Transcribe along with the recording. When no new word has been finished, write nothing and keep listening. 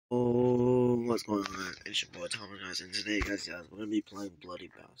what's going on? It's your boy Thomas, guys, and today, guys, we're gonna be playing Bloody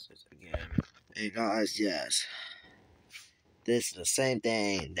Bastards again. And guys, yes, this is the same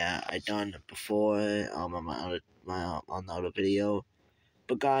thing that I done before on on the other video.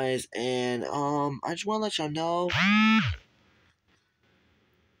 But guys, and I just wanna let y'all know.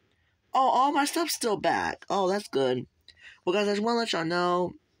 Oh, all my stuff's still back. Oh, that's good. Well, guys, I just wanna let y'all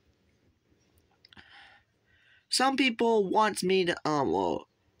know. Some people want me to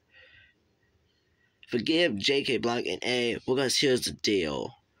forgive JK Black and A. Well, guys, here's the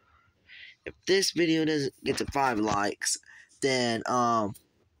deal. If this video doesn't get to 5 likes, then guys,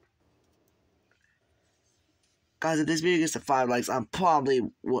 if this video gets to 5 likes, I'm probably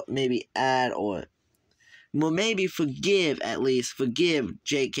maybe add or maybe forgive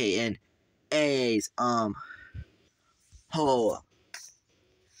JK and A's whole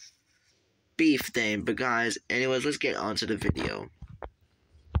beef thing. But guys, anyways, let's get on to the video.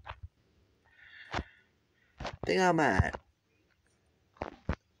 I think I'm at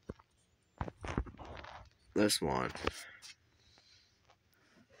this one.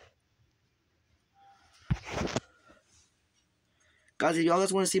 Guys, if y'all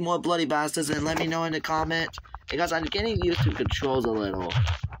guys want to see more Bloody Bastards, then let me know in the comment. Hey guys, I'm getting used to controls a little.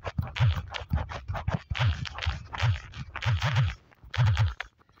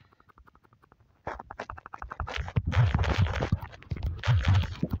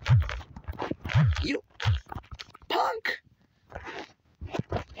 You punk!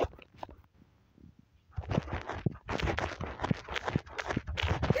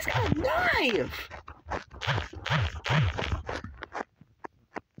 He's got a knife!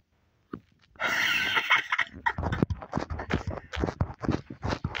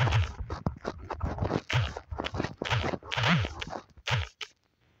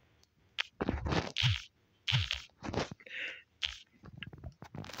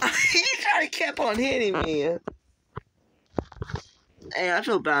 He kept on hitting me. Hey, I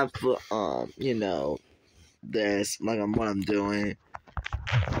feel bad for you know, this, like what I'm doing.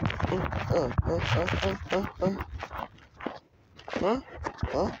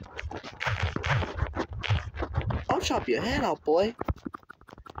 I'll chop your head off, boy.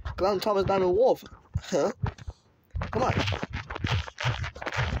 Cause I'm Thomas Diamond Wolf. Huh? Come on.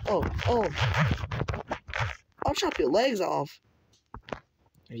 Oh. I'll chop your legs off.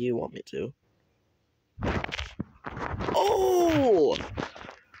 If you want me to. Oh!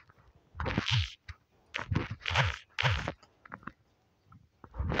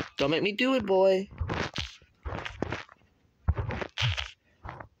 Don't make me do it, boy.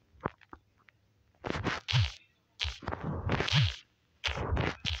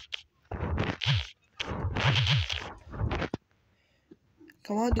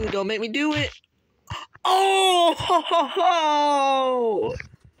 Come on, dude. Don't make me do it. Oh! Ho, ho, ho!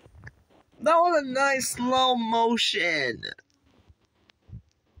 That was a nice slow motion.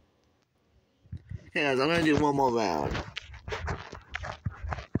 Okay, guys, I'm gonna do one more round.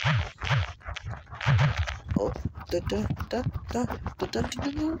 Oh,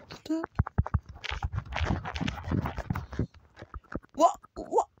 What?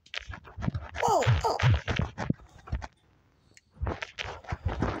 Whoa! Oh!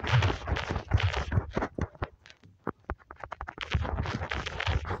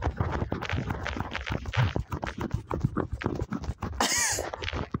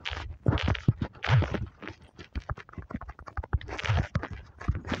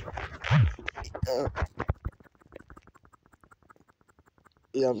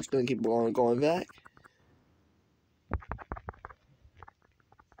 Yeah, I'm just gonna keep on going back.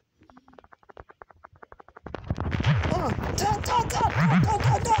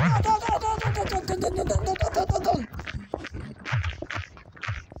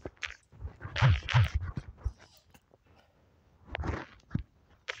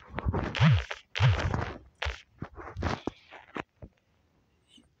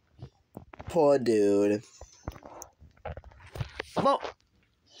 Poor dude. Well,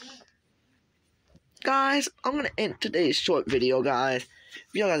 guys, I'm gonna end today's short video, guys.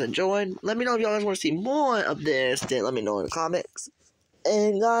 If y'all guys enjoyed, let me know if y'all guys want to see more of this. Then let me know in the comments.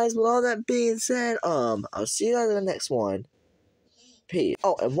 And guys, with all that being said, I'll see you guys in the next one. Peace.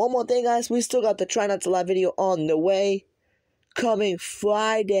 Oh, and one more thing, guys. We still got the Try Not to Lie video on the way, coming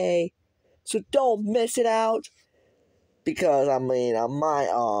Friday. So don't miss it out. Because I mean, I might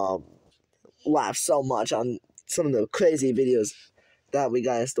laugh so much on some of the crazy videos that we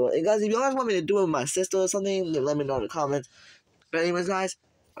got in store. And guys, if you guys want me to do it with my sister or something, then let me know in the comments. But anyways, guys,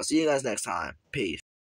 I'll see you guys next time. Peace.